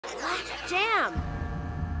Black jam.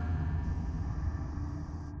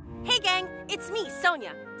 Hey gang, it's me,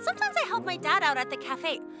 Sonya. Sometimes I help my dad out at the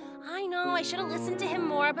cafe. I know I should have listened to him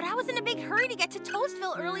more, but I was in a big hurry to get to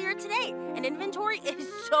Toastville earlier today, and inventory is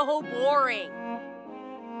so boring.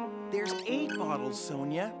 There's 8 bottles,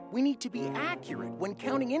 Sonya. We need to be accurate when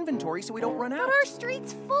counting inventory so we don't run out. But our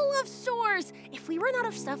street's full of stores. If we run out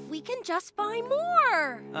of stuff, we can just buy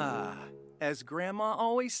more. As Grandma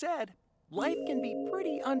always said, life can be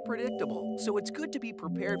pretty unpredictable, so it's good to be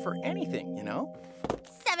prepared for anything, you know?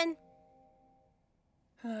 7.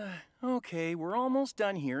 Okay, we're almost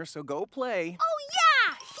done here, so go play. Oh,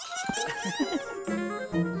 yeah!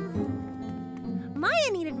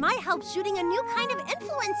 Maya needed my help shooting a new kind of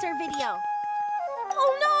influencer video.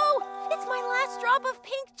 Oh, no! It's my last drop of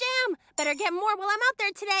pink jam. Better get more while I'm out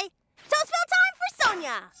there today. Toastville time for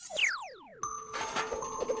Sonya!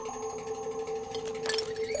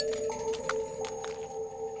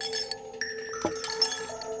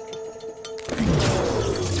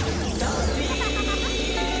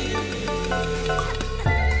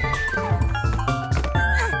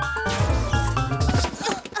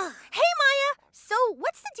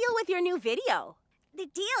 Your new video. The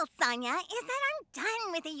deal, Sonya, is that I'm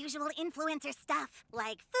done with the usual influencer stuff,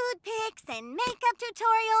 like food pics and makeup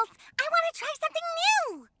tutorials. I want to try something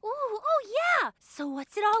new. Ooh, oh yeah. So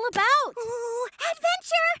what's it all about? Ooh,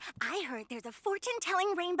 adventure! I heard there's a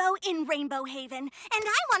fortune-telling rainbow in Rainbow Haven, and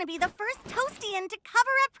I want to be the first Toastian to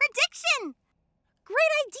cover a prediction.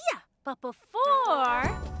 Great idea. But before,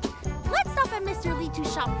 let's stop at Mr.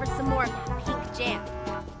 Litu's shop for some more of that pink jam.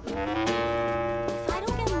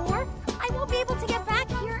 I won't be able to get back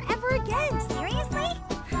here ever again. Seriously?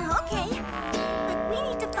 Okay. But we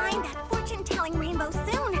need to find that fortune-telling rainbow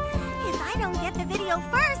soon. If I don't get the video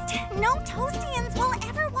first, no Toastians will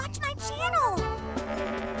ever watch my channel.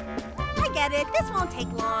 I get it. This won't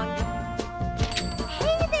take long.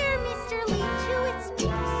 Hey there, Mr. Litu. It's me,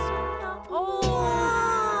 Sonya.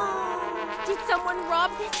 Oh. Did someone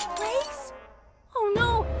rob this place? Oh,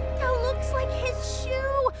 no. That looks like his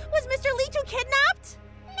shoe. Was Mr. Litu kidnapped?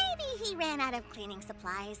 He ran out of cleaning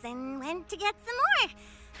supplies and went to get some more.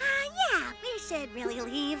 Yeah, we should really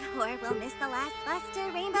leave, or we'll miss the last bus to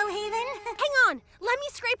Rainbow Haven. Hang on, let me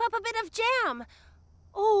scrape up a bit of jam.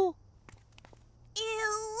 Oh.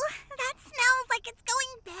 Ew, that smells like it's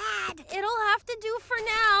going bad. It'll have to do for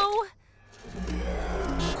now.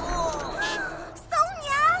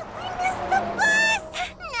 Sonya, we missed the bus!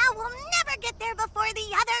 Now we'll never get there before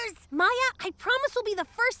the others. Maya, I promise we'll be the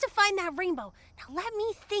first to find that rainbow. Now let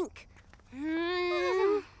me think.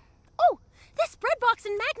 Oh, this breadbox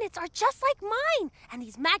and magnets are just like mine. And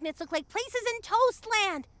these magnets look like places in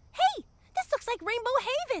Toastland. Hey, this looks like Rainbow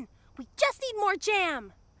Haven. We just need more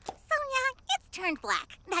jam. Sonya, it's turned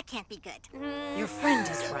black. That can't be good. Your friend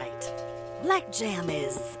is right. Black jam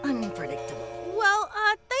is unpredictable. Well,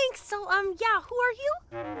 thanks. So, yeah, who are you?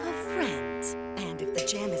 A friend. And if the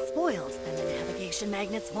jam is spoiled, then the navigation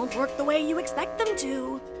magnets won't work the way you expect them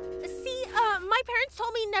to. See, my parents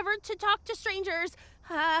told me never to talk to strangers.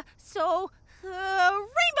 So,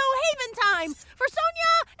 Rainbow Haven time for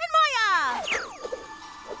Sonya and Maya!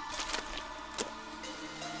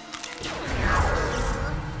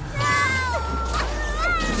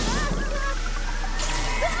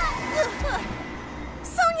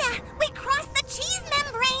 Sonya, we crossed the cheese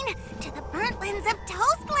membrane to the burnt lands of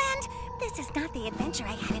Toastland. This is not the adventure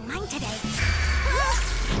I had in mind today. Get off!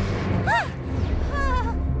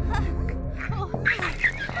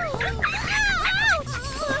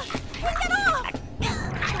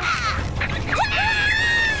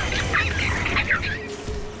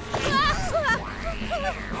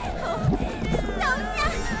 Sonya,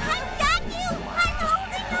 I've got you! I'm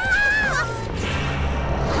holding on!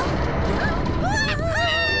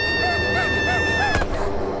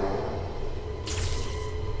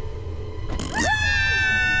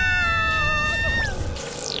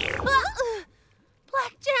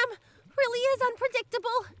 Black jam really is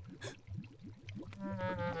unpredictable.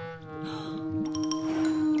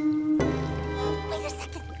 Wait a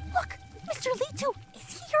second. Look, Mr. Litu is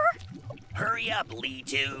here. Hurry up,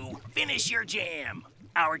 Litu. Finish your jam.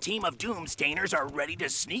 Our team of doomstainers are ready to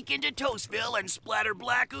sneak into Toastville and splatter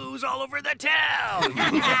black ooze all over the town.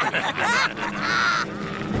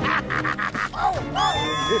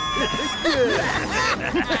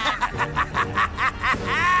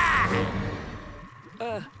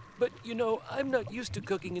 But, you know, I'm not used to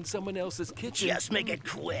cooking in someone else's kitchen. Just make it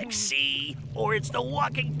quick, see? Or it's the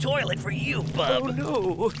walking toilet for you, bub. Oh,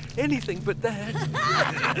 no. Anything but that. We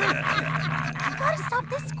gotta stop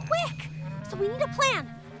this quick. So we need a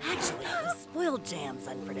plan. Actually, the spoiled jam's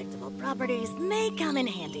unpredictable properties may come in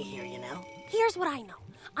handy here, you know? Here's what I know.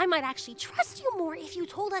 I might actually trust you more if you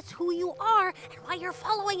told us who you are and why you're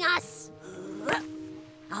following us.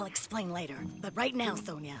 I'll explain later, but right now,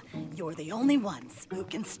 Sonya, you're the only ones who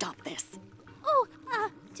can stop this. Oh,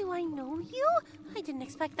 do I know you? I didn't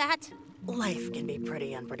expect that. Life can be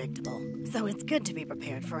pretty unpredictable, so it's good to be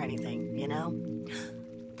prepared for anything, you know?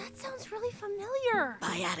 That sounds really familiar.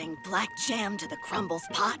 By adding black jam to the Crumbles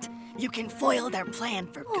pot, you can foil their plan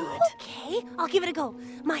for good. Oh, okay, I'll give it a go.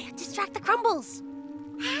 Maya, distract the Crumbles.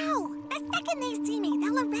 How? The second they see me,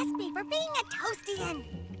 they'll arrest me for being a Toastian.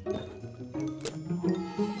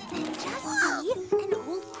 Just be an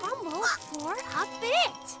old Crumble for a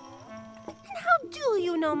bit. And how do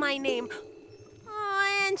you know my name?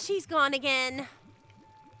 Oh, and she's gone again.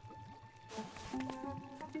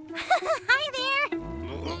 Hi there.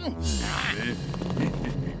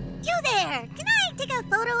 You there. Can I take a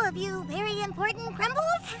photo of you very important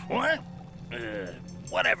Crumbles? What?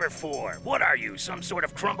 Whatever for. What are you, some sort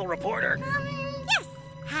of Crumble reporter? Yes.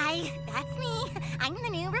 Hi, that's me. I'm the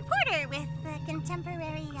new reporter with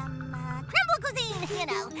contemporary, Crumble cuisine, you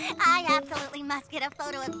know. I absolutely must get a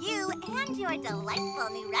photo of you and your delightful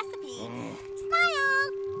new recipe. Smile!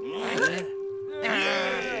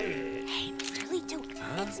 Hey, Mr. Lito,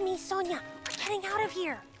 it's me, Sonya. We're getting out of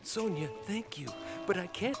here. Sonya, thank you, but I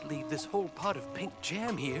can't leave this whole pot of pink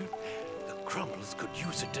jam here. The Crumbles could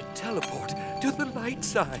use it to teleport to the light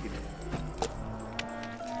side.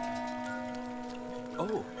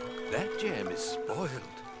 Oh, that jam is spoiled.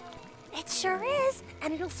 It sure is,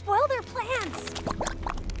 and it'll spoil their plans.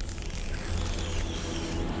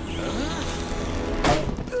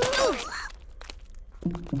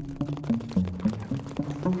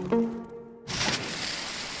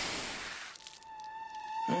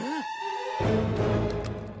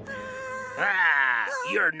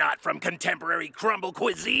 You're not from contemporary Crumble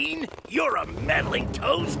cuisine. You're a meddling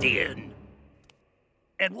Toastian.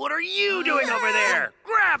 And what are you doing over there?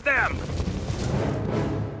 Grab them!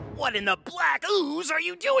 What in the black ooze are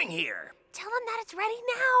you doing here? Tell them that it's ready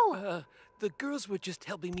now. The girls were just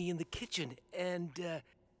helping me in the kitchen, and,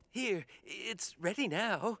 here, it's ready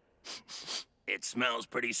now. It smells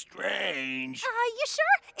pretty strange. You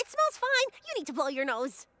sure? It smells fine. You need to blow your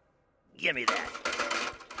nose. Give me that.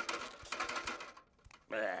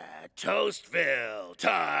 Toastville,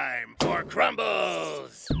 time for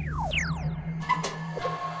Crumbles!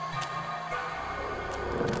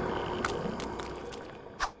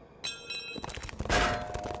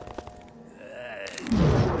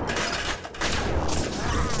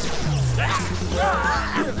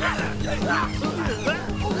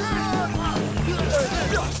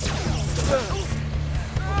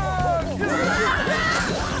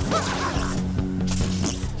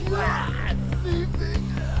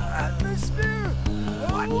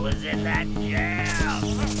 What was in that jam?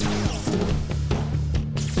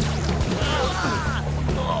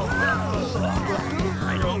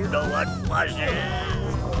 I don't know what flushes.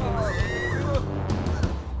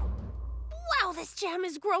 Wow, this jam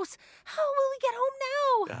is gross. How will we get home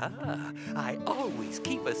now? I always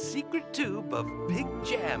keep a secret tube of pink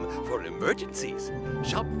jam for emergencies.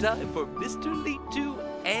 Shop time for Mr. Litu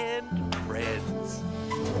and friends.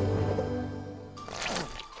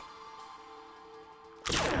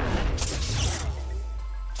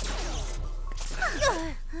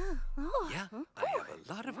 Yeah, I have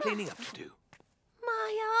a lot of cleaning up to do.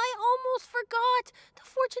 Maya, I almost forgot. The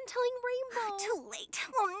fortune-telling rainbow. Too late.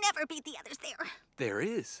 We'll never beat the others there. There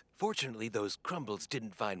is. Fortunately, those Crumbles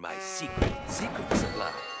didn't find my secret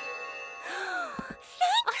supply.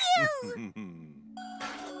 Thank you!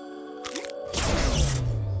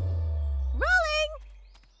 Rolling!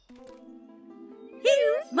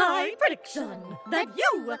 Here's my prediction that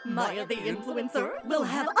you, Maya the influencer, will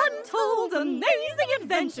have untold amazing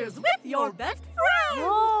adventures with your best friend.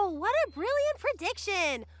 Whoa, what a brilliant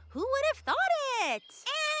prediction. Who would have thought it?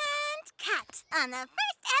 And cut on the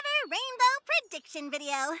first ever rainbow prediction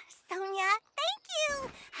video. Sonya, thank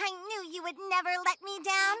you. I knew you would never let me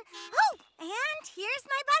down. Oh, and here's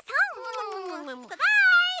my bus home.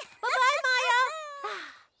 Bye-bye. Bye-bye, Maya.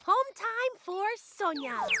 Home time for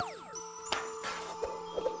Sonya.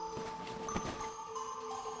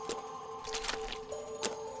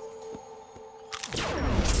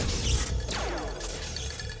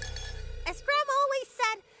 As Grandma always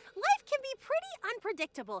said, life can be pretty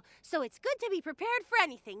unpredictable, so it's good to be prepared for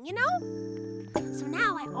anything, you know? So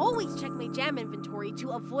now I always check my jam inventory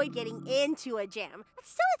to avoid getting into a jam. But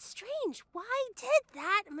still, it's strange. Why did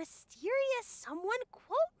that mysterious someone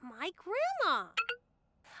quote my grandma?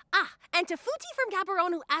 Ah, and to Futi from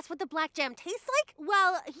Gaborone who asked what the black jam tastes like,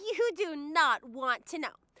 well, you do not want to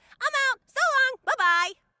know. I'm out. So long.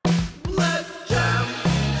 Bye-bye. Blood jam.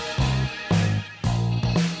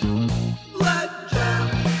 Blood jam.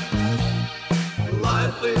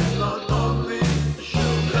 Life is not only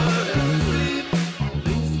sugar and sweet.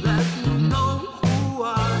 Please let me know who I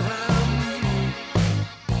am.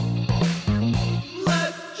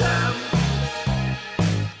 Blood jam.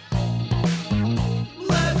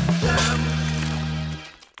 Blood jam.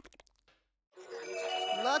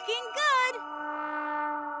 Looking good.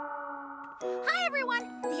 Hi, everyone.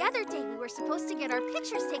 The other day we were supposed to get our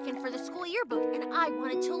pictures taken for the school yearbook, and I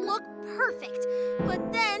wanted to look perfect.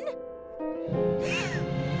 But then...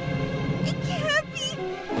 It can't be!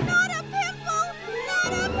 Not a pimple!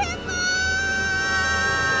 Not a pimple!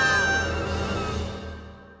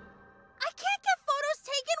 I can't get photos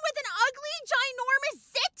taken with an ugly, ginormous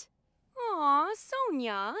zit! Aw,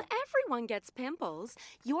 Sonya, everyone gets pimples.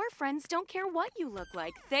 Your friends don't care what you look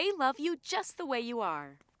like. They love you just the way you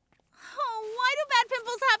are. Oh, why do bad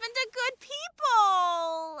pimples happen to good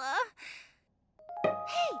people?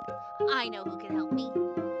 Hey, I know who can help me.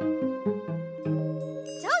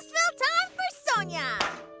 Toastville time for Sonya!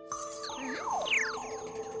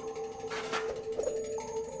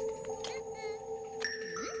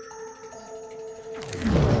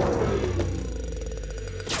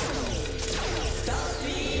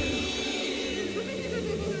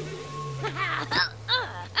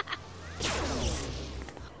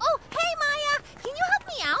 Oh, hey, Maya! Can you help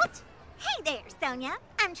me out? Hey there, Sonya.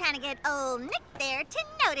 I'm trying to get old Nick there to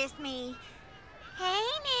notice me. Hey,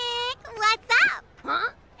 Nick, what's up?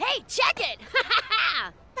 Huh? Hey, check it!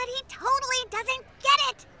 But he totally doesn't get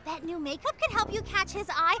it. That new makeup can help you catch his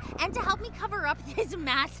eye and to help me cover up this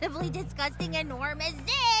massively disgusting, enormous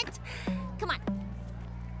zit. Come on.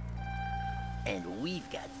 And we've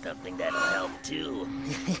got something that'll help too.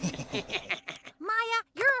 Maya,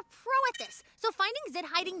 you're a pro at this, so finding zit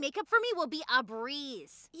hiding makeup for me will be a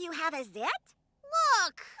breeze. You have a zit?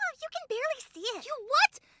 Look! Oh, you can barely see it. You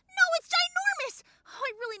what? No, it's ginormous! Oh,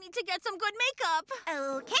 I really need to get some good makeup.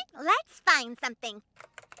 Okay, let's find something.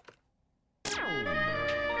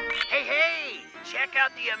 Hey, hey! Check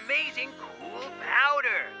out the amazing cool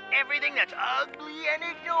powder. Everything that's ugly and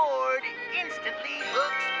ignored instantly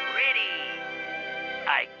looks pretty.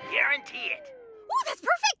 I guarantee it. Oh, that's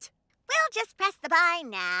perfect! We'll just press the buy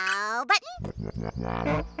now button.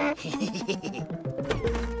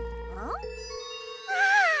 Huh?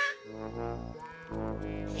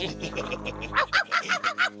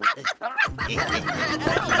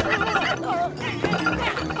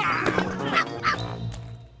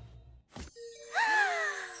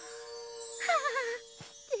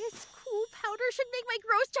 This cool powder should make my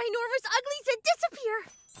gross, ginormous, ugly zit disappear.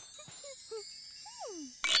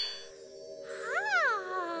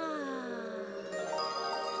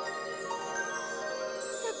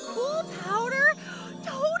 The cool powder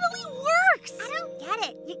totally works. I don't get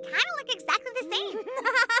it. You kind of look exactly the same.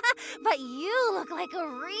 But you look like a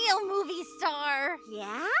real movie star.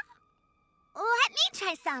 Yeah? Let me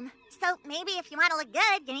try some. So maybe if you want to look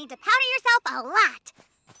good, you need to powder yourself a lot.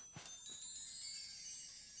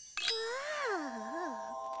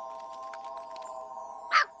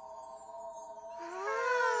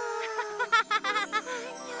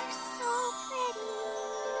 You're so pretty.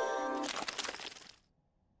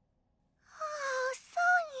 Oh,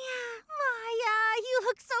 Sonya. Maya, you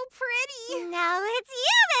look so pretty. No, it's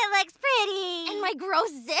you that looks pretty. And my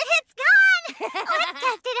gross zit? It's gone. Let's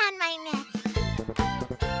test it on my neck.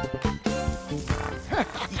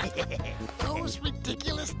 Those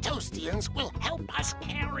ridiculous Toastians will help us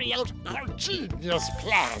carry out our genius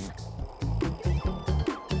plan.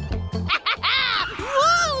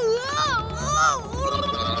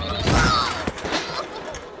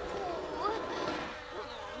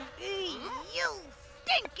 You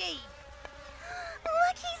stinky!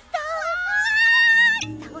 Look, he's so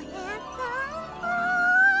handsome.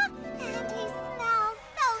 And he smells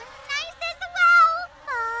so nice as well.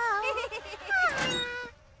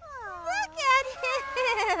 Look at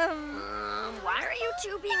him. Why are you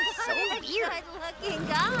two being so weird? Good-looking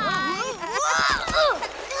guy.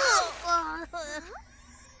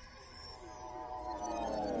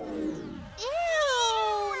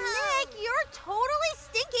 Ew, Nick, you're totally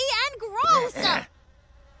stinky and gross.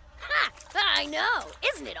 Ha! I know.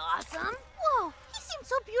 Isn't it awesome? Whoa, he seemed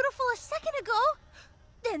so beautiful a second ago.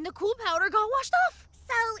 Then the cool powder got washed off.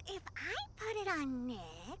 So if I put it on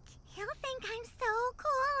Nick, he'll think I'm so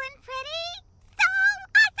cool and pretty. So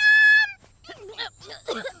awesome!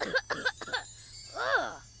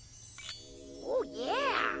 Ugh. Oh,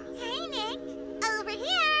 yeah. Hey, Nick. Over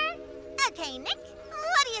here.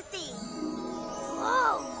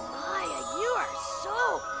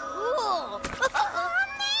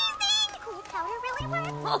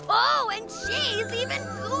 Oh, and she's even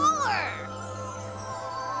cooler!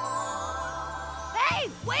 Hey,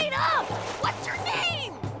 wait up! What's your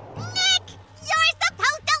name? Nick! You're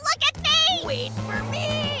supposed to look at me! Wait for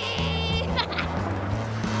me!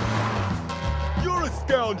 You're a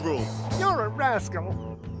scoundrel! You're a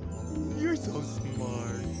rascal. You're so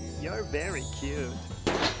smart. You're very cute.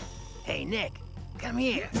 Hey, Nick, come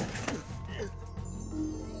here.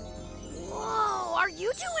 Whoa, are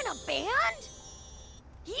you two in a band?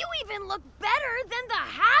 You even look better than the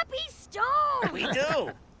Happy Stone! We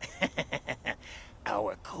do.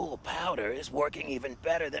 Our cool powder is working even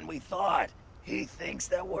better than we thought. He thinks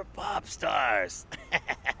that we're pop stars.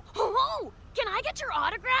 Oh, can I get your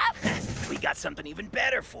autograph? We got something even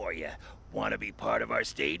better for you. Want to be part of our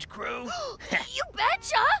stage crew? You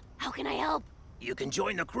betcha! How can I help? You can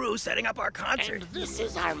join the crew setting up our concert. And this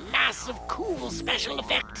is our massive, cool special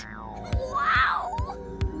effect. Wow!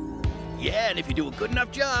 Yeah, and if you do a good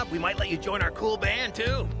enough job, we might let you join our cool band,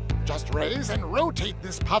 too. Just raise and rotate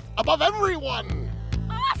this puff above everyone.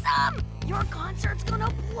 Awesome! Your concert's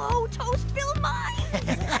gonna blow Toastville minds!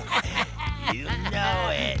 You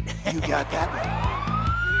know it. You got that?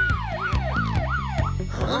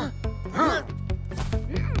 Huh?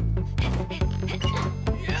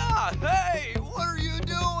 Yeah, hey, what are you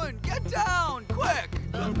doing? Get down, quick!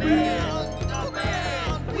 The band! The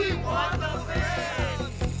band! We want the band!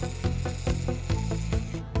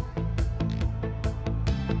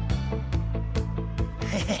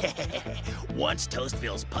 Once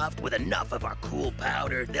Toastville's puffed with enough of our cool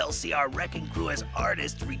powder, they'll see our wrecking crew as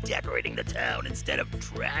artists redecorating the town instead of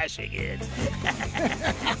trashing it.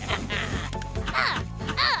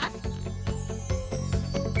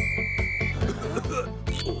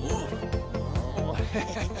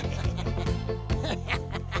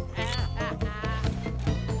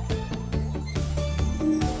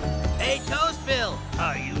 Hey, Toastville,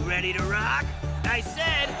 are you ready to rock? I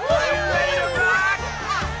said, are you ready to rock?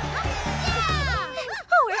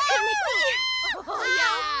 Oh, where could Nick be? Oh,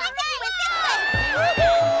 yeah. I think he went this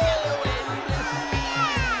way.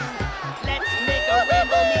 Let's make a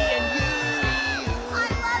rainbow, me and you. I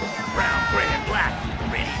love you. Brown, gray, and black.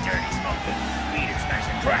 Gritty, dirty, smoking. Beat it, smash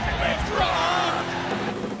it, crack it, let's rock!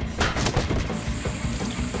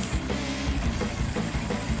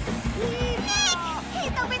 Nick!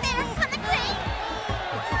 He's over there on the crane.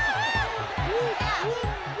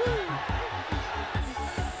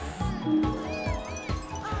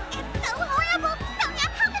 It's so horrible. Sonya,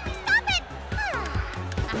 how can we stop it?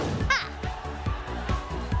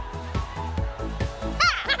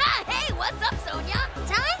 Hey, what's up, Sonya?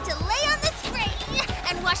 Time to lay on this crane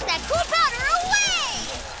and wash that cool powder away.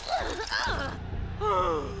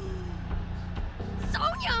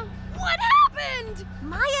 Sonya, what happened?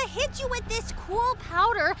 Maya hit you with this cool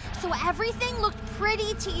powder, so everything looked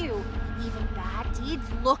pretty to you. Even bad deeds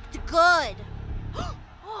looked good.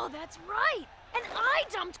 Oh, that's right. And I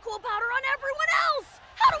dumped cool powder on everyone else.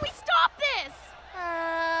 How do we stop this?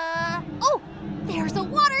 Oh, there's a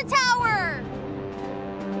water tower.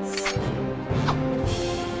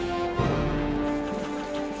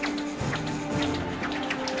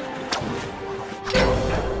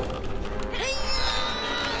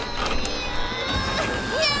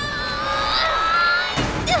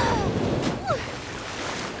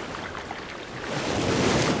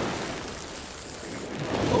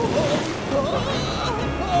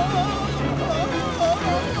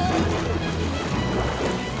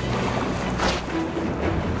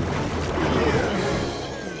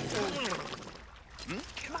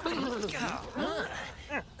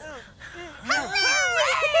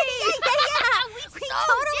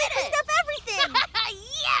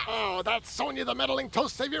 Oh, that Sonya the meddling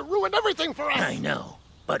toast savior ruined everything for us! I know,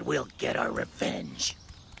 but we'll get our revenge.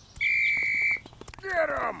 Get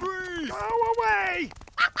him! Go away!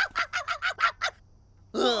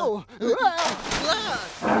 Oh.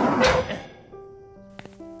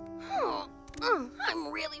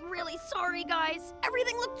 I'm really sorry, guys.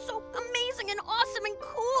 Everything looked so amazing and awesome and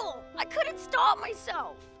cool. I couldn't stop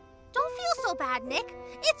myself. Don't feel so bad, Nick.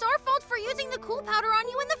 It's our fault for using the cool powder on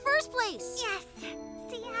you in the first place. Yes.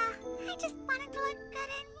 See, I just wanted to look good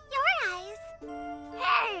in your eyes.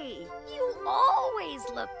 Hey, you always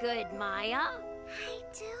look good, Maya. I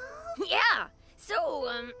do? Yeah. So,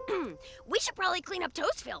 we should probably clean up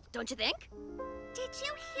Toastville, don't you think? Did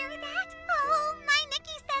you hear that? Oh, my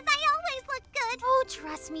Nicky says I always look good. Oh,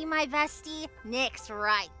 trust me, my bestie. Nick's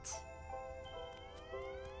right.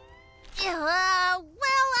 Well,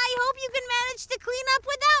 I hope you can manage to clean up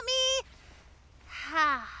without me.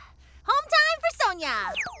 Home time for Sonya.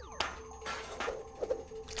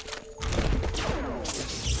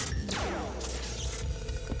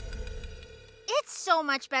 so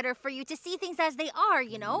much better for you to see things as they are,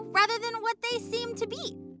 you know, rather than what they seem to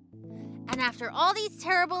be. And after all these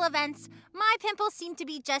terrible events, my pimples seem to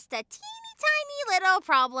be just a teeny tiny little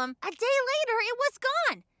problem. A day later, it was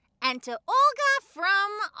gone. And to Olga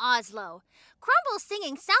from Oslo. Crumbles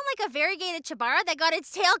singing sound like a variegated chibara that got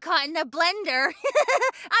its tail caught in a blender.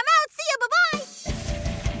 I'm out. See ya. Bye-bye.